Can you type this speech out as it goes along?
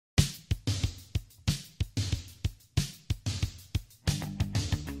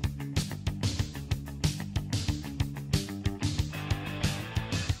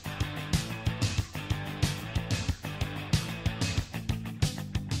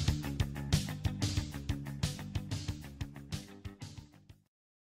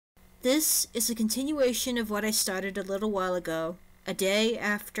This is a continuation of what I started a little while ago, a day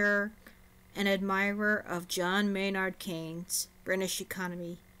after an admirer of John Maynard Keynes' British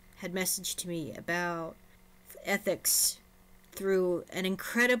economy had messaged to me about ethics through an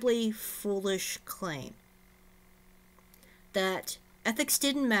incredibly foolish claim that ethics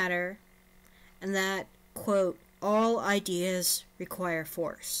didn't matter and that, quote, all ideas require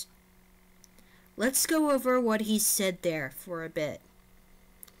force. Let's go over what he said there for a bit.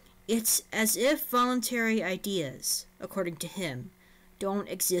 It's as if voluntary ideas, according to him, don't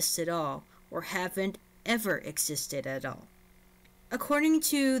exist at all or haven't ever existed at all. According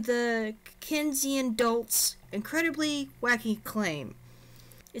to the Kenyesian Dolt's incredibly wacky claim,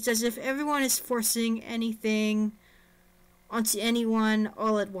 it's as if everyone is forcing anything onto anyone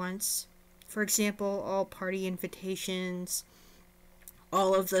all at once. For example, all party invitations,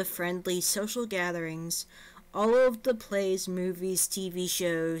 all of the friendly social gatherings, all of the plays, movies, TV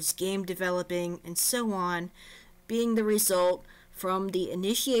shows, game developing, and so on, being the result from the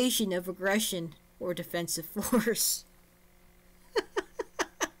initiation of aggression or defensive force.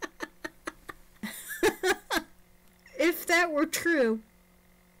 If that were true,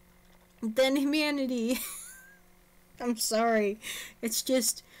 then humanity... I'm sorry, it's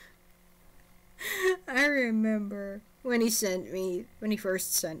just... I remember when he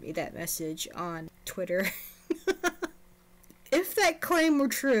first sent me that message on Twitter. If that claim were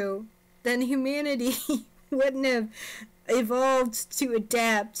true, then humanity wouldn't have evolved to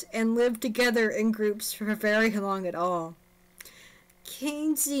adapt and live together in groups for very long at all.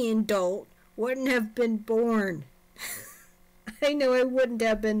 Keynesian Dolt wouldn't have been born. I know I wouldn't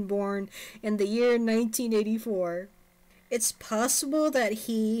have been born in the year 1984. It's possible that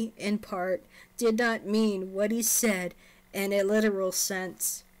he, in part, did not mean what he said in a literal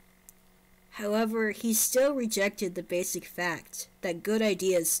sense. However, he still rejected the basic fact that good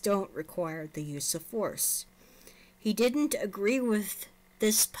ideas don't require the use of force. He didn't agree with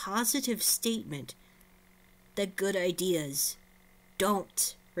this positive statement that good ideas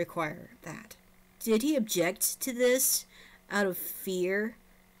don't require that. Did he object to this out of fear,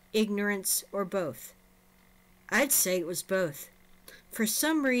 ignorance, or both? I'd say it was both. For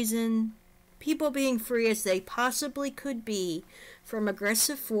some reason, people being free as they possibly could be from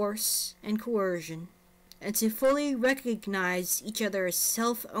aggressive force and coercion, and to fully recognize each other as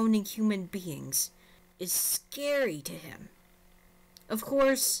self-owning human beings, is scary to him. Of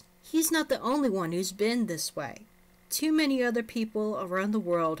course, he's not the only one who's been this way. Too many other people around the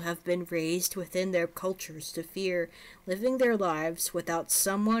world have been raised within their cultures to fear living their lives without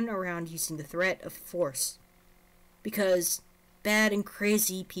someone around using the threat of force. Because bad and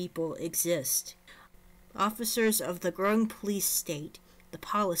crazy people exist. Officers of the growing police state, the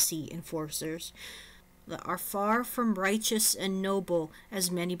policy enforcers, are far from righteous and noble as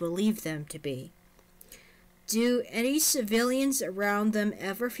many believe them to be. Do any civilians around them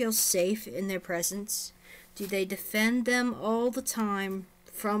ever feel safe in their presence? Do they defend them all the time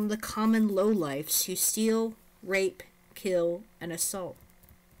from the common lowlifes who steal, rape, kill, and assault?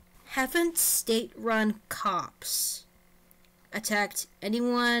 Haven't state-run cops attacked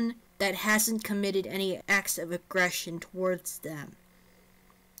anyone that hasn't committed any acts of aggression towards them?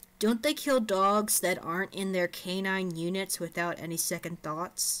 Don't they kill dogs that aren't in their canine units without any second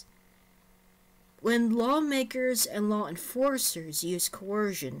thoughts? When lawmakers and law enforcers use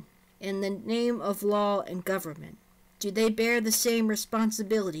coercion in the name of law and government, do they bear the same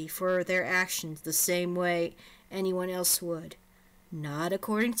responsibility for their actions the same way anyone else would? Not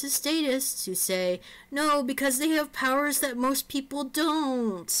according to statists who say, no, because they have powers that most people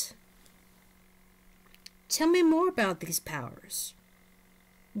don't. Tell me more about these powers.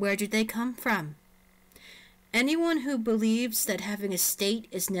 Where do they come from? Anyone who believes that having a state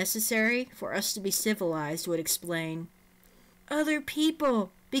is necessary for us to be civilized would explain, other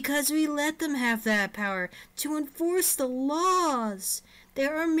people, because we let them have that power to enforce the laws.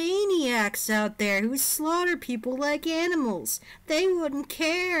 There are maniacs out there who slaughter people like animals. They wouldn't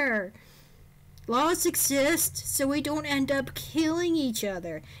care. Laws exist so we don't end up killing each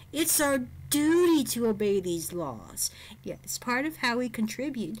other. It's our duty to obey these laws. Yet it's part of how we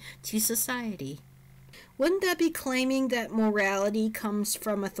contribute to society. Wouldn't that be claiming that morality comes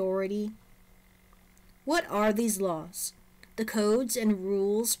from authority? What are these laws? The codes and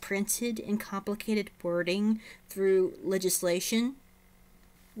rules printed in complicated wording through legislation?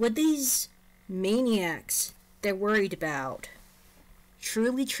 Would these maniacs they're worried about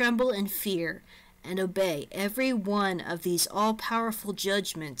truly tremble in fear and obey every one of these all-powerful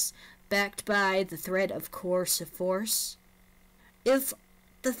judgments backed by the threat of coercive force? If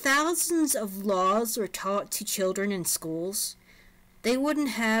the thousands of laws were taught to children in schools, they wouldn't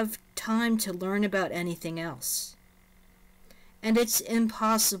have time to learn about anything else. And it's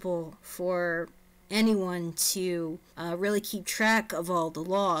impossible for anyone to really keep track of all the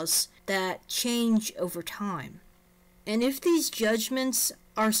laws that change over time. And if these judgments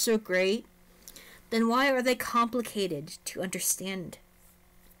are so great, then why are they complicated to understand?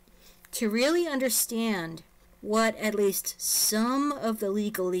 To really understand what at least some of the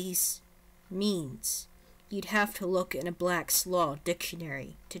legalese means, you'd have to look in a Black's Law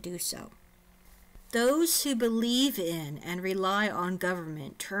dictionary to do so. Those who believe in and rely on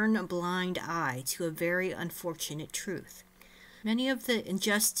government turn a blind eye to a very unfortunate truth. Many of the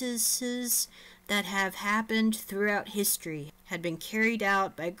injustices that have happened throughout history had been carried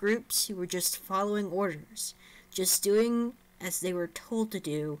out by groups who were just following orders, just doing as they were told to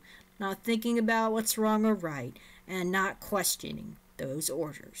do, not thinking about what's wrong or right, and not questioning those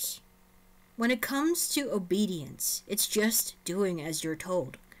orders. When it comes to obedience, it's just doing as you're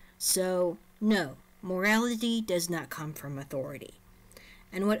told. So, no, morality does not come from authority.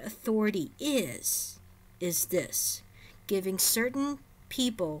 And what authority is this: giving certain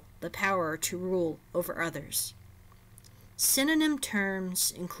people the power to rule over others. Synonym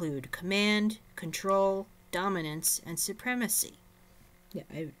terms include command, control, dominance, and supremacy. Yeah,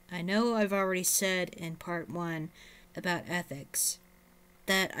 I know I've already said in part 1 about ethics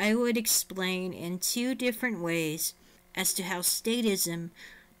that I would explain in 2 different ways as to how statism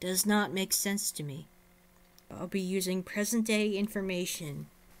does not make sense to me. I'll be using present-day information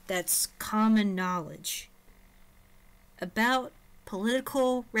that's common knowledge about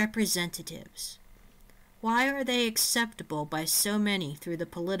political representatives. Why are they acceptable by so many through the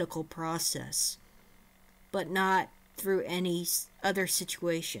political process, but not through any other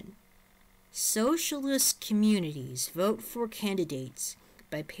situation? Socialist communities vote for candidates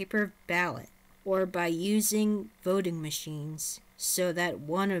by paper ballot or by using voting machines so that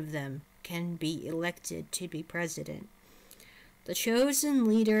one of them can be elected to be president, the chosen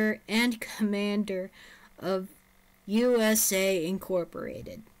leader and commander of USA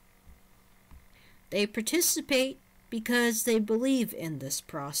Incorporated. They participate because they believe in this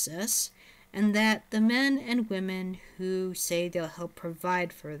process and that the men and women who say they'll help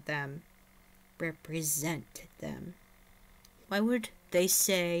provide for them represent them. Why would they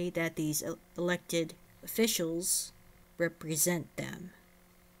say that these elected officials represent them?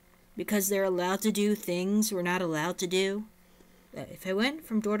 Because they're allowed to do things we're not allowed to do? If I went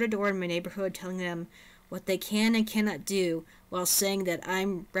from door to door in my neighborhood telling them what they can and cannot do while saying that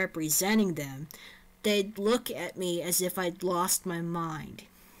I'm representing them, they'd look at me as if I'd lost my mind.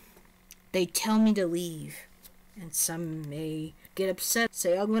 They'd tell me to leave, and some may get upset,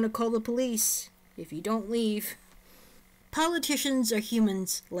 say I'm going to call the police if you don't leave. Politicians are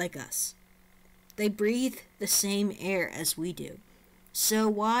humans like us. They breathe the same air as we do. So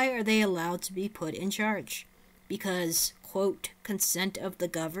why are they allowed to be put in charge? Because, quote, consent of the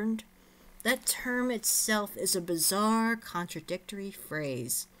governed? That term itself is a bizarre, contradictory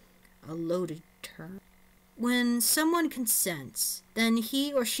phrase, a loaded term. When someone consents, then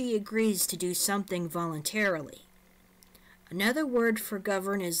he or she agrees to do something voluntarily. Another word for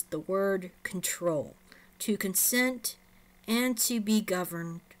govern is the word control. To consent and to be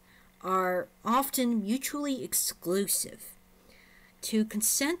governed are often mutually exclusive. To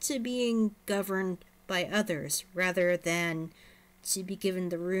consent to being governed by others rather than to be given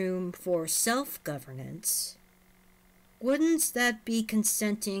the room for self-governance, wouldn't that be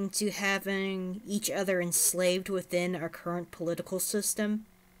consenting to having each other enslaved within our current political system?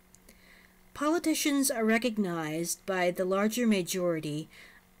 Politicians are recognized by the larger majority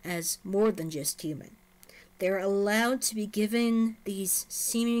as more than just human. They're allowed to be given these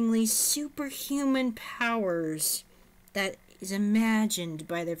seemingly superhuman powers that is imagined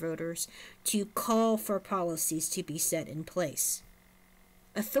by their voters to call for policies to be set in place.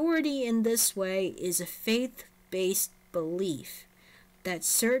 Authority in this way is a faith-based belief that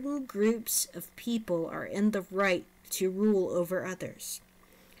certain groups of people are in the right to rule over others.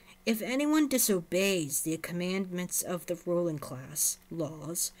 If anyone disobeys the commandments of the ruling class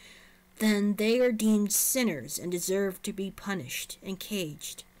laws, then they are deemed sinners and deserve to be punished and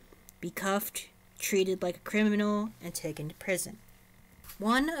caged, be cuffed, treated like a criminal, and taken to prison.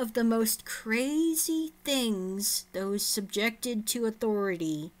 One of the most crazy things those subjected to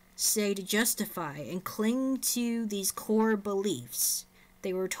authority say to justify and cling to these core beliefs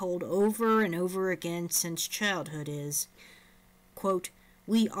they were told over and over again since childhood is, quote,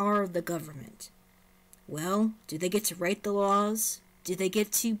 we are the government. Well, do they get to write the laws? Do they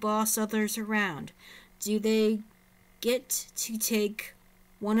get to boss others around? Do they get to take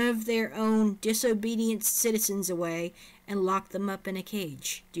one of their own disobedient citizens away and lock them up in a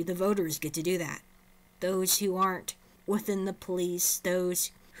cage? Do the voters get to do that? Those who aren't within the police,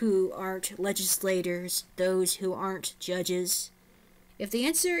 those who aren't legislators, those who aren't judges? If the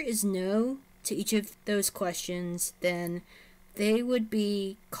answer is no to each of those questions, then they would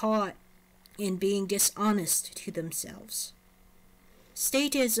be caught in being dishonest to themselves.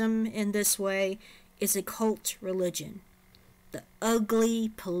 Statism, in this way, is a cult religion, the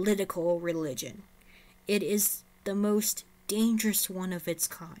ugly political religion. It is the most dangerous one of its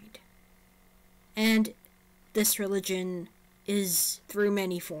kind. And this religion is through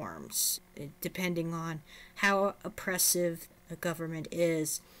many forms, depending on how oppressive a government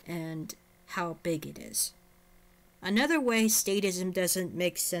is and how big it is. Another way statism doesn't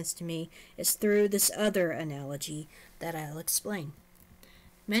make sense to me is through this other analogy that I'll explain.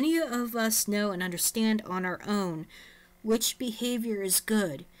 Many of us know and understand on our own which behavior is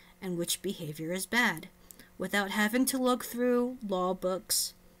good and which behavior is bad, without having to look through law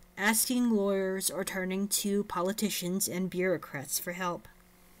books, asking lawyers, or turning to politicians and bureaucrats for help.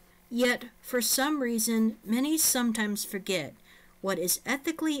 Yet, for some reason, many sometimes forget what is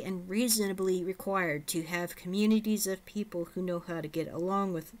ethically and reasonably required to have communities of people who know how to get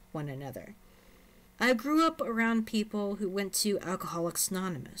along with one another. I grew up around people who went to Alcoholics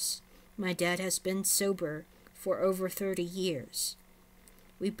Anonymous. My dad has been sober for over 30 years.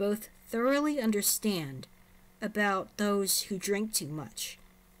 We both thoroughly understand about those who drink too much.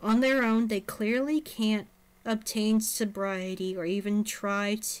 On their own, they clearly can't obtain sobriety or even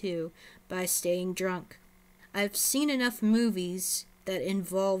try to by staying drunk. I've seen enough movies that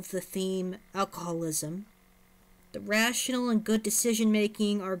involve the theme alcoholism. The rational and good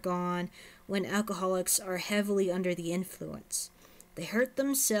decision-making are gone when alcoholics are heavily under the influence. They hurt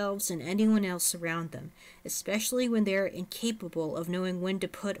themselves and anyone else around them, especially when they are incapable of knowing when to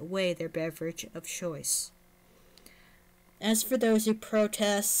put away their beverage of choice. As for those who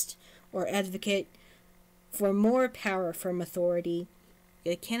protest or advocate for more power from authority,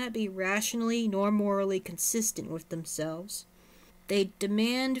 they cannot be rationally nor morally consistent with themselves. They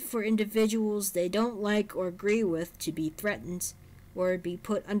demand for individuals they don't like or agree with to be threatened or be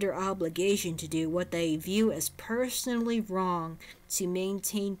put under obligation to do what they view as personally wrong to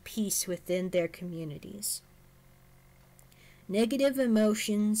maintain peace within their communities. Negative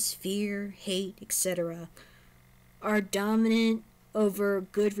emotions, fear, hate, etc., are dominant over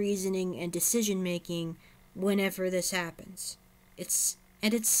good reasoning and decision-making whenever this happens. It's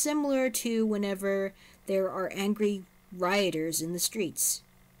similar to whenever there are angry rioters in the streets.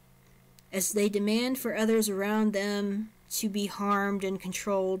 As they demand for others around them to be harmed and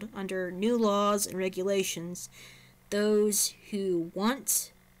controlled under new laws and regulations, those who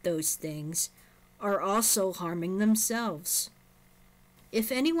want those things are also harming themselves.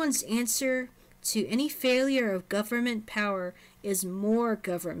 If anyone's answer to any failure of government power is more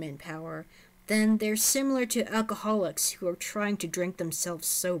government power, then they're similar to alcoholics who are trying to drink themselves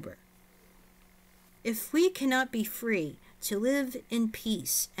sober. If we cannot be free to live in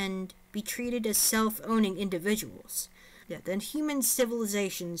peace and be treated as self-owning individuals, then human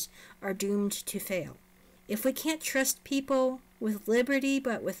civilizations are doomed to fail. If we can't trust people with liberty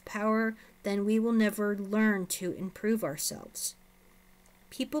but with power, then we will never learn to improve ourselves.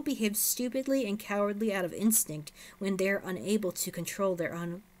 People behave stupidly and cowardly out of instinct when they're unable to control their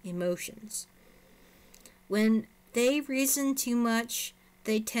own emotions. When they reason too much,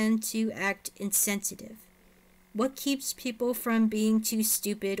 they tend to act insensitive. What keeps people from being too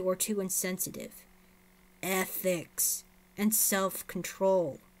stupid or too insensitive? Ethics and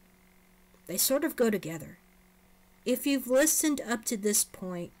self-control. They sort of go together. If you've listened up to this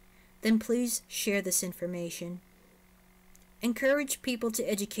point, then please share this information. Encourage people to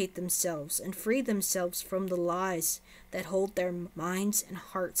educate themselves and free themselves from the lies that hold their minds and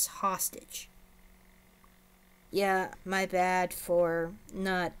hearts hostage. Yeah, my bad for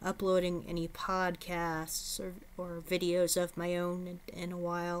not uploading any podcasts or videos of my own in a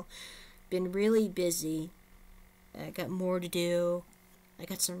while. Been really busy. I got more to do. I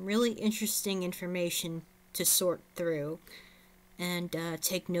got some really interesting information to sort through and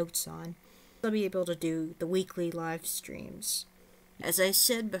take notes on. I'll be able to do the weekly live streams. As I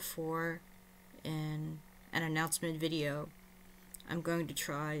said before in an announcement video, I'm going to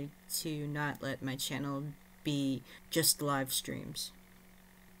try to not let my channel be just live streams.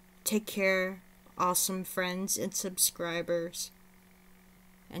 Take care, awesome friends and subscribers.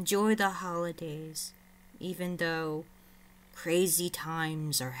 Enjoy the holidays, even though crazy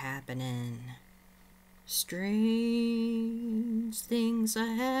times are happening. Strange things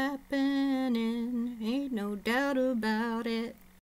are happening, ain't no doubt about it.